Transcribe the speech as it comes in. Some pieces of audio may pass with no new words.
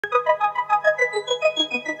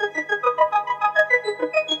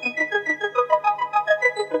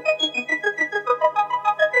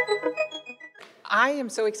I am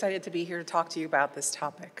so excited to be here to talk to you about this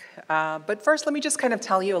topic. But first, let me just kind of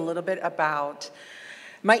tell you a little bit about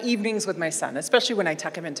my evenings with my son, especially when I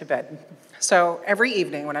tuck him into bed. So every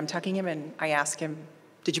evening when I'm tucking him in, I ask him,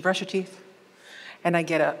 "Did you brush your teeth?" And I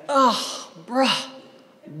get "Oh, bruh,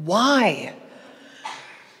 why?"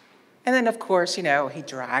 And then, of course, he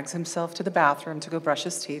drags himself to the bathroom to go brush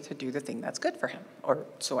his teeth to do the thing that's good for him, or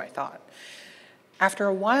so I thought. After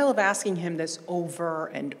a while of asking him this over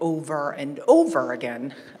and over and over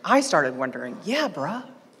again, I started wondering, yeah, bruh,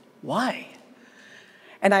 why?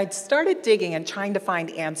 And I started digging and trying to find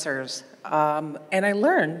answers, and I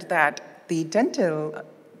learned that the dental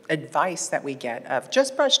advice that we get of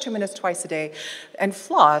just brush 2 minutes twice a day and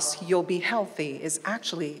floss, you'll be healthy, is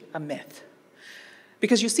actually a myth.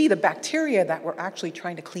 Because you see, the bacteria that we're actually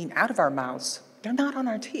trying to clean out of our mouths, they're not on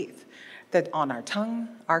our teeth. They're on our tongue,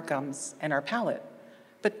 our gums, and our palate.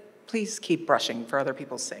 But please keep brushing for other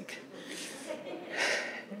people's sake.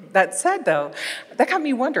 That said, though, that got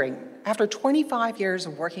me wondering, after 25 years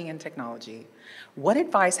of working in technology, what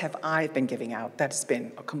advice have I been giving out that's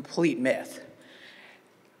been a complete myth?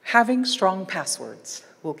 Having strong passwords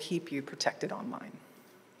will keep you protected online.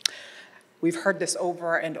 We've heard this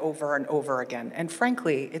over and over and over again, and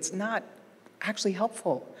frankly, it's not actually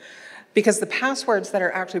helpful. Because the passwords that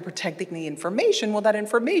are actually protecting the information, well, that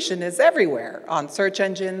information is everywhere, on search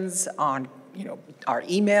engines, on our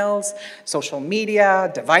emails, social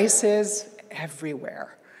media, devices,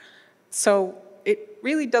 everywhere. So it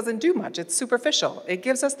really doesn't do much. It's superficial. It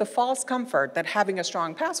gives us the false comfort that having a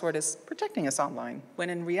strong password is protecting us online, when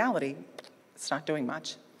in reality, it's not doing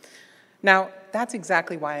much. Now, that's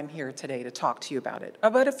exactly why I'm here today to talk to you about it,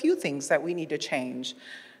 about a few things that we need to change.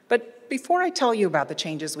 But before I tell you about the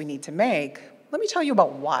changes we need to make, let me tell you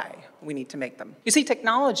about why we need to make them. You see,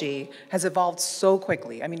 technology has evolved so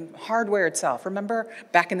quickly. I mean, hardware itself. Remember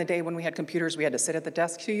back in the day when we had computers we had to sit at the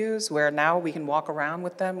desk to use, where now we can walk around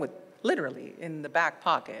with them literally in the back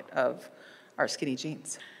pocket of our skinny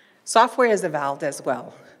jeans. Software has evolved as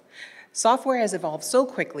well. Software has evolved so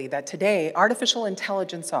quickly that today, artificial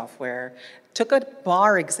intelligence software took a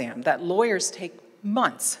bar exam that lawyers take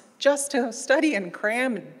months just to study and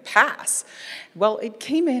cram and pass. Well, it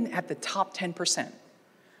came in at the top 10%.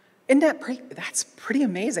 That's pretty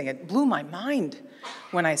amazing. It blew my mind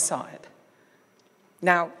when I saw it.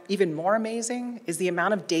 Now, even more amazing is the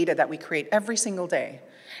amount of data that we create every single day.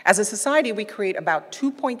 As a society, we create about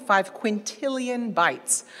 2.5 quintillion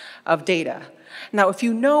bytes of data. Now, if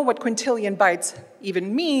you know what quintillion bytes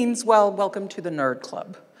even means, well, welcome to the nerd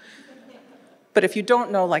club. But if you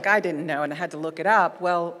don't know, like I didn't know and I had to look it up,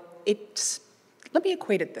 well, let me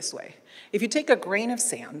equate it this way. If you take a grain of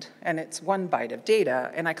sand, and it's 1 byte of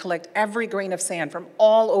data, and I collect every grain of sand from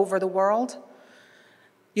all over the world,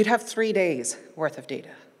 you'd have 3 days worth of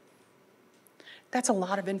data. That's a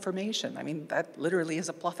lot of information. I mean, that literally is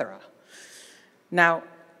a plethora. Now,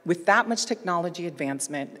 with that much technology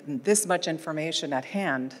advancement and this much information at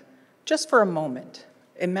hand, just for a moment,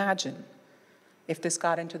 imagine if this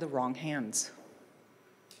got into the wrong hands.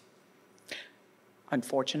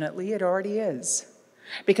 Unfortunately, it already is,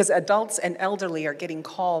 because adults and elderly are getting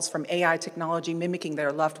calls from AI technology mimicking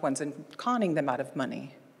their loved ones and conning them out of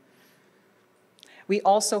money. We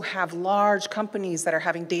also have large companies that are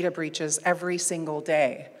having data breaches every single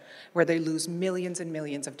day, where they lose millions and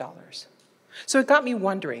millions of dollars. So it got me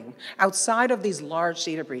wondering, outside of these large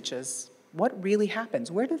data breaches, what really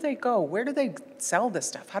happens? Where do they go? Where do they sell this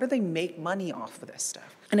stuff? How do they make money off of this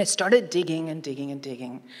stuff? And I started digging and digging and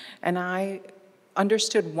digging, and I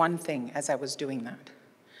understood one thing as I was doing that,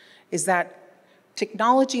 is that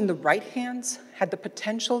technology in the right hands had the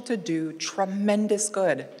potential to do tremendous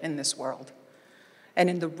good in this world, and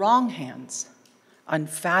in the wrong hands,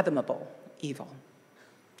 unfathomable evil.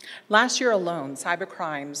 Last year alone,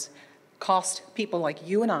 cybercrimes cost people like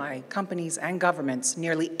you and I, companies and governments,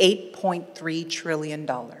 nearly $8.3 trillion.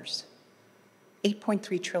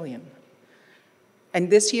 $8.3 trillion. And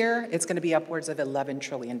this year, it's going to be upwards of $11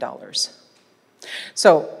 trillion.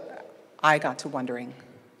 So I got to wondering,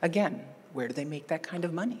 again, where do they make that kind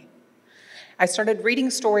of money? I started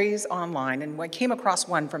reading stories online, and I came across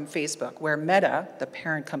one from Facebook, where Meta, the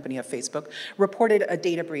parent company of Facebook, reported a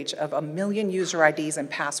data breach of 1 million user IDs and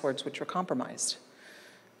passwords which were compromised.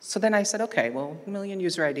 So then I said, okay, well, 1 million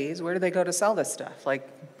user IDs, where do they go to sell this stuff? Like,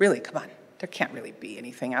 really, come on, there can't really be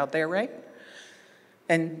anything out there, right?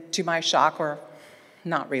 And to my shock, or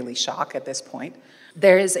not really shock at this point,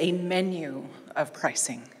 there is a menu of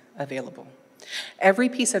pricing available. Every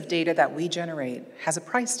piece of data that we generate has a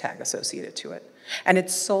price tag associated to it, and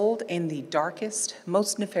it's sold in the darkest,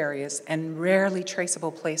 most nefarious, and rarely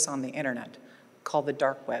traceable place on the internet, called the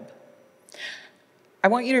dark web. I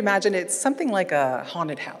want you to imagine it's something like a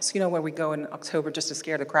haunted house, where we go in October just to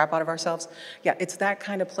scare the crap out of ourselves. Yeah, it's that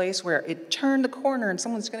kind of place where it turned the corner and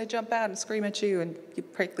someone's gonna jump out and scream at you and you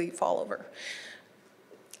practically fall over.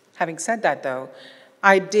 Having said that though,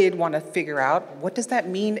 I did want to figure out, what does that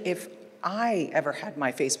mean if I ever had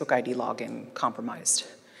my Facebook ID login compromised?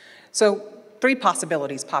 So 3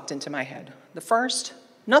 possibilities popped into my head. The first,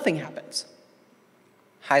 nothing happens.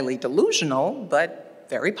 Highly delusional, but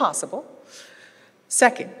very possible.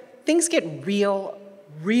 Second, things get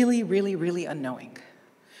really annoying,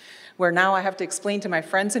 where now I have to explain to my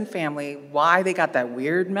friends and family why they got that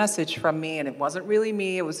weird message from me, and it wasn't really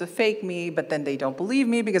me, it was a fake me, but then they don't believe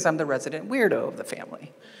me because I'm the resident weirdo of the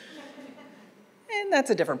family. And that's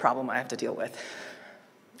a different problem I have to deal with.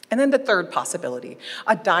 And then the third possibility,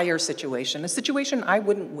 a dire situation, a situation I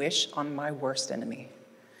wouldn't wish on my worst enemy.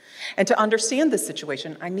 And to understand this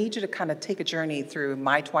situation, I need you to kind of take a journey through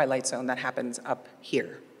my twilight zone that happens up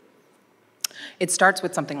here. It starts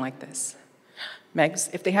with something like this.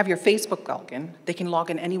 Megs, if they have your Facebook login, they can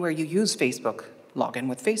log in anywhere you use Facebook. Log in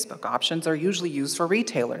with Facebook. Options are usually used for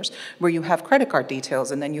retailers, where you have credit card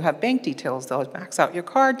details and then you have bank details. They'll max out your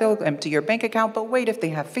card, they'll empty your bank account, but wait, if they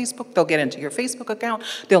have Facebook, they'll get into your Facebook account,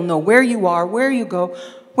 they'll know where you are, where you go,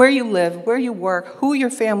 where you live, where you work, who your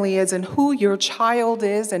family is, and who your child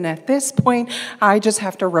is. And at this point, I just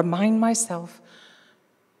have to remind myself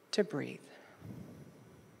to breathe.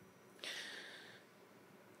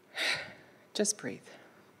 Just breathe.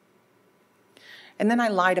 And then I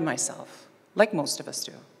lie to myself, like most of us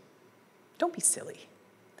do. Don't be silly.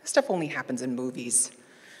 This stuff only happens in movies.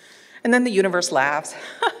 And then the universe laughs,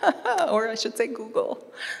 or I should say Google,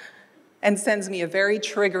 and sends me a very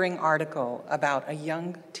triggering article about a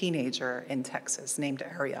young teenager in Texas named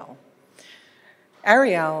Ariel.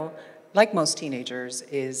 Ariel, like most teenagers,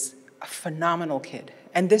 is a phenomenal kid.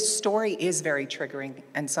 And this story is very triggering,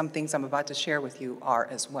 and some things I'm about to share with you are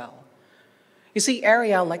as well. You see,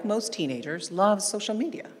 Ariel, like most teenagers, loves social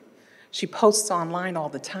media. She posts online all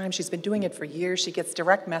the time. She's been doing it for years. She gets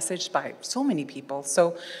direct messaged by so many people.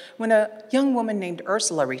 So when a young woman named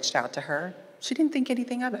Ursula reached out to her, she didn't think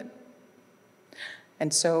anything of it.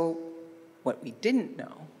 And so what we didn't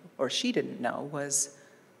know, or she didn't know, was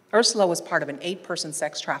Ursula was part of an 8-person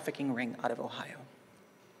sex trafficking ring out of Ohio.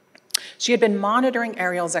 She had been monitoring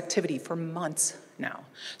Ariel's activity for months now,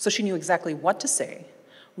 so she knew exactly what to say,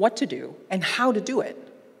 what to do, and how to do it,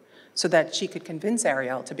 so that she could convince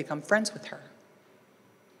Ariel to become friends with her.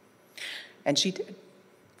 And she did.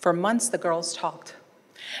 For months, the girls talked,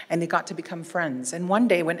 and they got to become friends. And one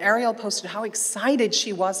day, when Ariel posted how excited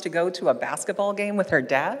she was to go to a basketball game with her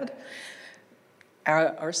dad,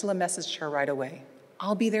 Ursula messaged her right away,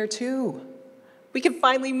 "I'll be there too. We can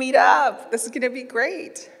finally meet up. This is gonna be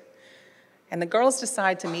great." And the girls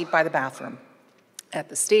decide to meet by the bathroom at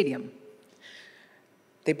the stadium.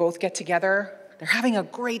 They both get together. They're having a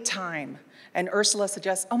great time. And Ursula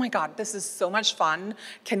suggests, "Oh my God, this is so much fun.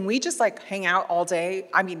 Can we just hang out all day?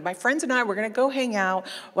 I mean, my friends and I, we're gonna go hang out.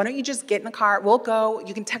 Why don't you just get in the car? We'll go.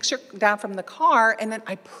 You can text your dad from the car, and then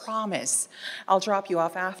I promise I'll drop you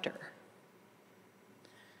off after."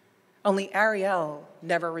 Only Ariel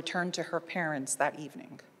never returned to her parents that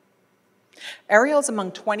evening. Ariel's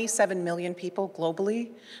among 27 million people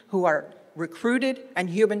globally who are recruited and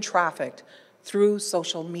human trafficked through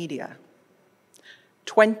social media.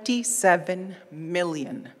 27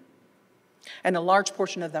 million. And a large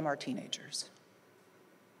portion of them are teenagers.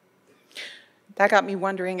 That got me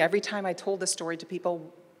wondering, every time I told this story to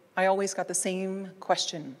people, I always got the same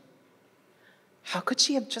question. How could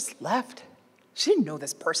she have just left? She didn't know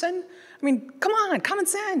this person. I mean, come on, common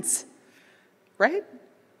sense, right?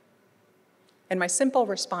 And my simple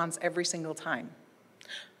response every single time,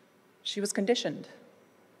 she was conditioned.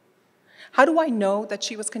 How do I know that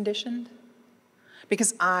she was conditioned?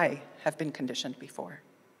 Because I have been conditioned before.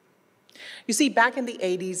 You see, back in the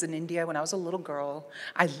 80s in India, when I was a little girl,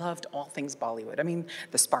 I loved all things Bollywood. I mean,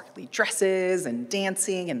 the sparkly dresses and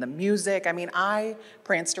dancing and the music. I mean, I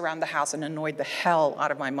pranced around the house and annoyed the hell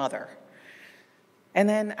out of my mother. And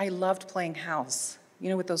then I loved playing house,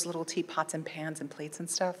 with those little teapots and pans and plates and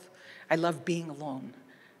stuff. I loved being alone.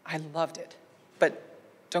 I loved it. But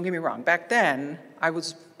don't get me wrong, back then, I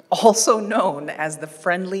was also known as the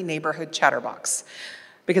friendly neighborhood chatterbox,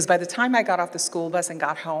 because by the time I got off the school bus and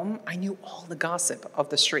got home, I knew all the gossip of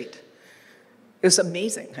the street. It was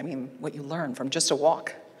amazing, what you learn from just a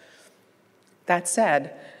walk. That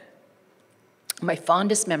said, My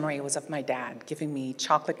fondest memory was of my dad giving me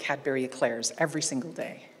chocolate Cadbury eclairs every single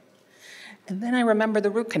day. And then I remember the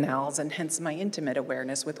root canals and hence my intimate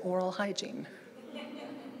awareness with oral hygiene.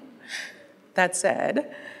 That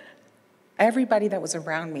said, everybody that was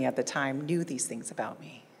around me at the time knew these things about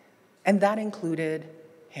me, and that included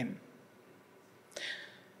him.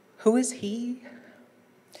 Who is he?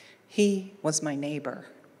 He was my neighbor,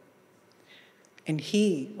 and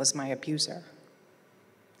he was my abuser.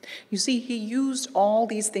 You see, he used all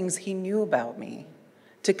these things he knew about me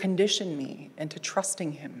to condition me into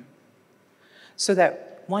trusting him, so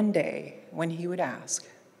that one day when he would ask,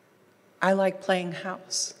 "I like playing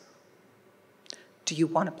house. Do you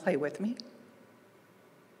want to play with me?"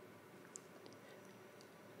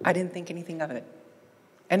 I didn't think anything of it,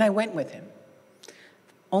 and I went with him,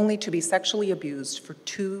 only to be sexually abused for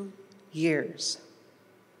 2 years.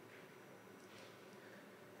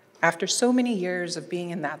 After so many years of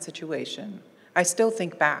being in that situation, I still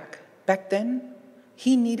think back. Back then,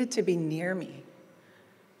 he needed to be near me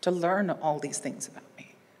to learn all these things about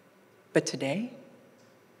me. But today,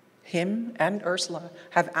 him and Ursula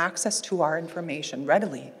have access to our information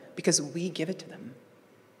readily because we give it to them.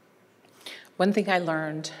 One thing I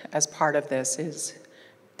learned as part of this is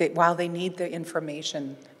that while they need the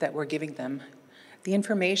information that we're giving them, the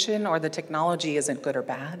information or the technology isn't good or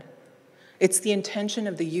bad. It's the intention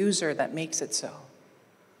of the user that makes it so.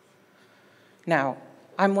 Now,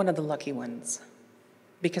 I'm one of the lucky ones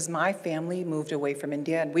because my family moved away from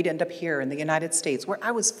India and we'd end up here in the United States where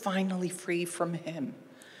I was finally free from him.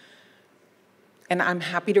 And I'm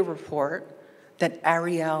happy to report that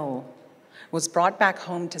Ariel was brought back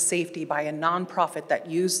home to safety by a nonprofit that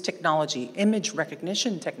used technology, image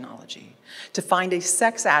recognition technology, to find a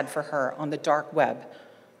sex ad for her on the dark web,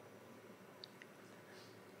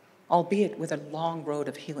 albeit with a long road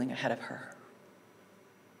of healing ahead of her.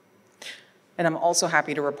 And I'm also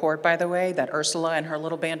happy to report, by the way, that Ursula and her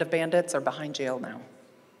little band of bandits are behind jail now,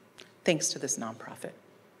 thanks to this nonprofit.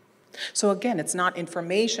 So again, it's not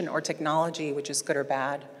information or technology which is good or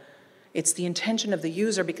bad. It's the intention of the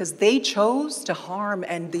user because they chose to harm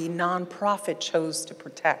and the nonprofit chose to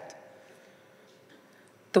protect.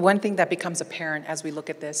 The one thing that becomes apparent as we look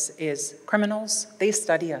at this is criminals, they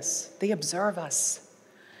study us, they observe us,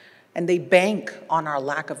 and they bank on our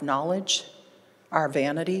lack of knowledge, our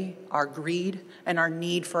vanity, our greed, and our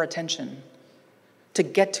need for attention to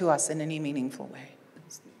get to us in any meaningful way.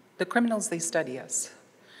 The criminals, they study us.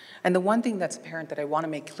 And the one thing that's apparent that I want to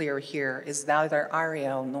make clear here is neither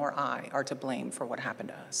Ariel nor I are to blame for what happened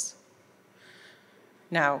to us.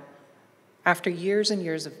 Now, after years and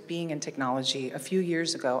years of being in technology, a few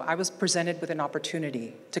years ago, I was presented with an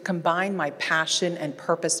opportunity to combine my passion and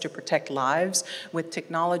purpose to protect lives with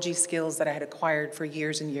technology skills that I had acquired for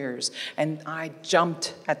years and years. And I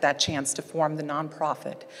jumped at that chance to form the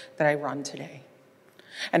nonprofit that I run today.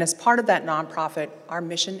 And as part of that nonprofit, our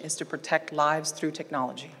mission is to protect lives through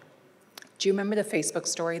technology. Do you remember the Facebook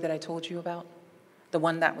story that I told you about? The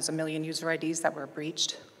one that was 1 million user IDs that were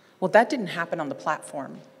breached? Well, that didn't happen on the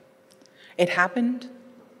platform. It happened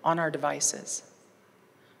on our devices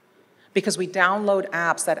because we download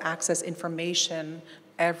apps that access information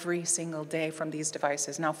every single day from these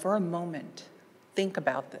devices. Now, for a moment, think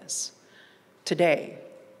about this. Today,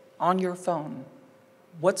 on your phone,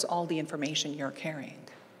 what's all the information you're carrying?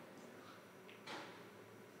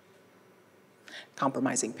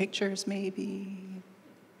 Compromising pictures, maybe,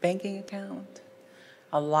 banking account,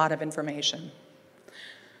 a lot of information.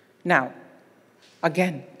 Now,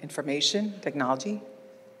 again, information, technology,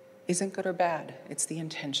 isn't good or bad. It's the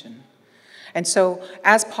intention. And so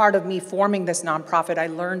as part of me forming this nonprofit, I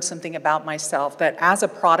learned something about myself that as a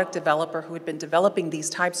product developer who had been developing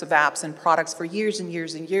these types of apps and products for years and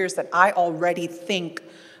years and years, that I already think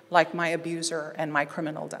like my abuser and my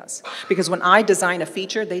criminal does. Because when I design a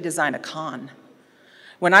feature, they design a con.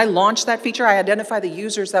 When I launch that feature, I identify the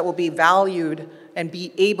users that will be valued and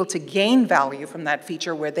be able to gain value from that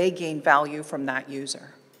feature where they gain value from that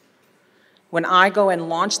user. When I go and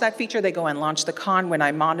launch that feature, they go and launch the con. When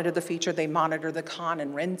I monitor the feature, they monitor the con,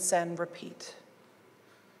 and rinse and repeat.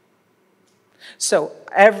 So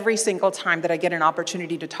every single time that I get an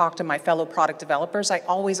opportunity to talk to my fellow product developers, I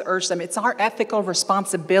always urge them, it's our ethical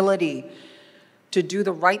responsibility to do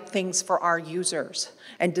the right things for our users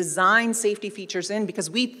and design safety features in because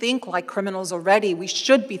we think like criminals already. We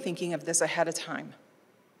should be thinking of this ahead of time.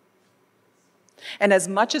 And as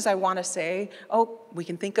much as I want to say, oh, we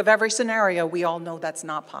can think of every scenario, we all know that's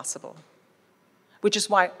not possible, which is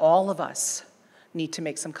why all of us need to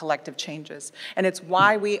make some collective changes. And it's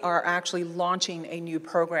why we are actually launching a new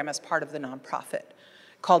program as part of the nonprofit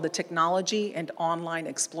called the Technology and Online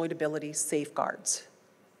Exploitability Safeguards.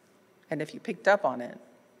 And if you picked up on it,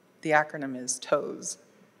 the acronym is TOES.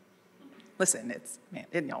 Listen, it's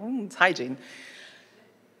hygiene,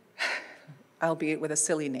 albeit with a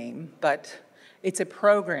silly name, but it's a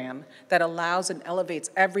program that allows and elevates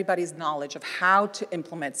everybody's knowledge of how to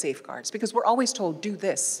implement safeguards. Because we're always told, do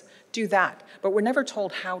this, do that, but we're never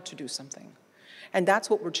told how to do something. And that's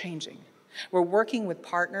what we're changing. We're working with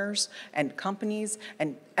partners and companies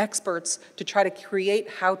and experts to try to create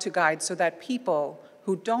how-to guides so that people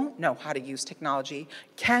who don't know how to use technology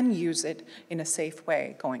can use it in a safe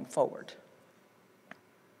way going forward.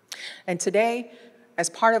 And today, as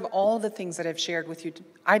part of all the things that I've shared with you,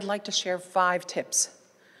 I'd like to share 5 tips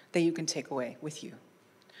that you can take away with you.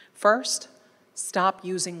 First, stop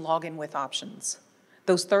using login with options.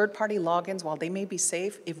 Those third-party logins, while they may be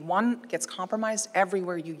safe, if one gets compromised,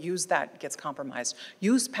 everywhere you use that gets compromised.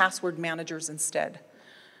 Use password managers instead.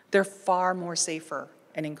 They're far more safer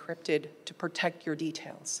and encrypted to protect your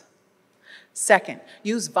details. Second,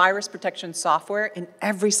 use virus protection software in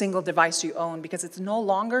every single device you own because it's no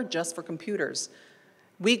longer just for computers.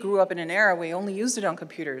 We grew up in an era where we only used it on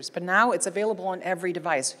computers, but now it's available on every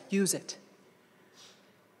device. Use it.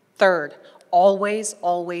 Third, always,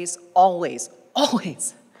 always, always,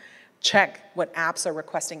 always check what apps are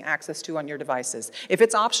requesting access to on your devices. If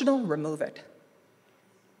it's optional, remove it.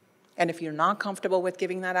 And if you're not comfortable with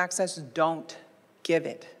giving that access, don't give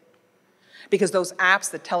it. Because those apps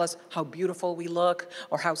that tell us how beautiful we look,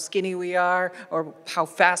 or how skinny we are, or how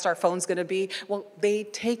fast our phone's gonna be, well, they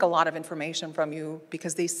take a lot of information from you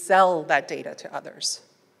because they sell that data to others.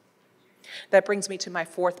 That brings me to my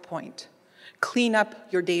 4th point. Clean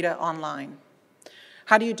up your data online.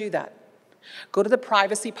 How do you do that? Go to the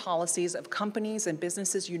privacy policies of companies and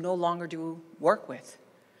businesses you no longer do work with.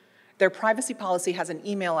 Their privacy policy has an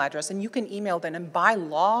email address, and you can email them, and by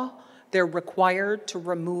law, they're required to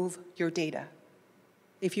remove your data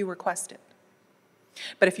if you request it.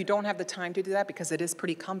 But if you don't have the time to do that, because it is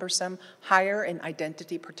pretty cumbersome, hire an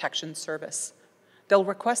identity protection service. They'll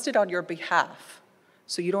request it on your behalf,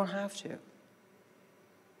 so you don't have to.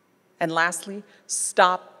 And lastly,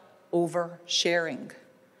 stop oversharing.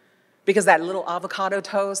 Because that little avocado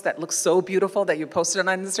toast that looks so beautiful that you posted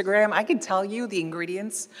on Instagram, I can tell you the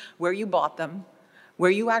ingredients, where you bought them, where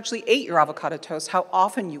you actually ate your avocado toast, how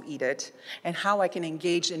often you eat it, and how I can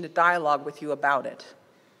engage in a dialogue with you about it.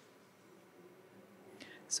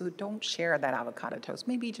 So don't share that avocado toast.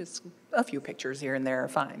 Maybe just a few pictures here and there are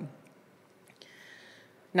fine.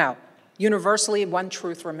 Now, universally, one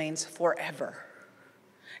truth remains forever,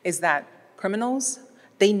 is that criminals,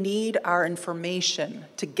 they need our information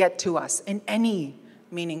to get to us in any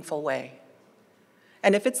meaningful way.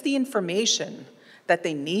 And if it's the information that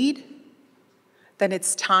they need, then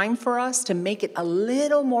it's time for us to make it a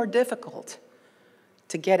little more difficult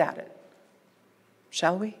to get at it.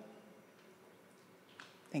 Shall we?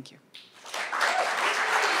 Thank you.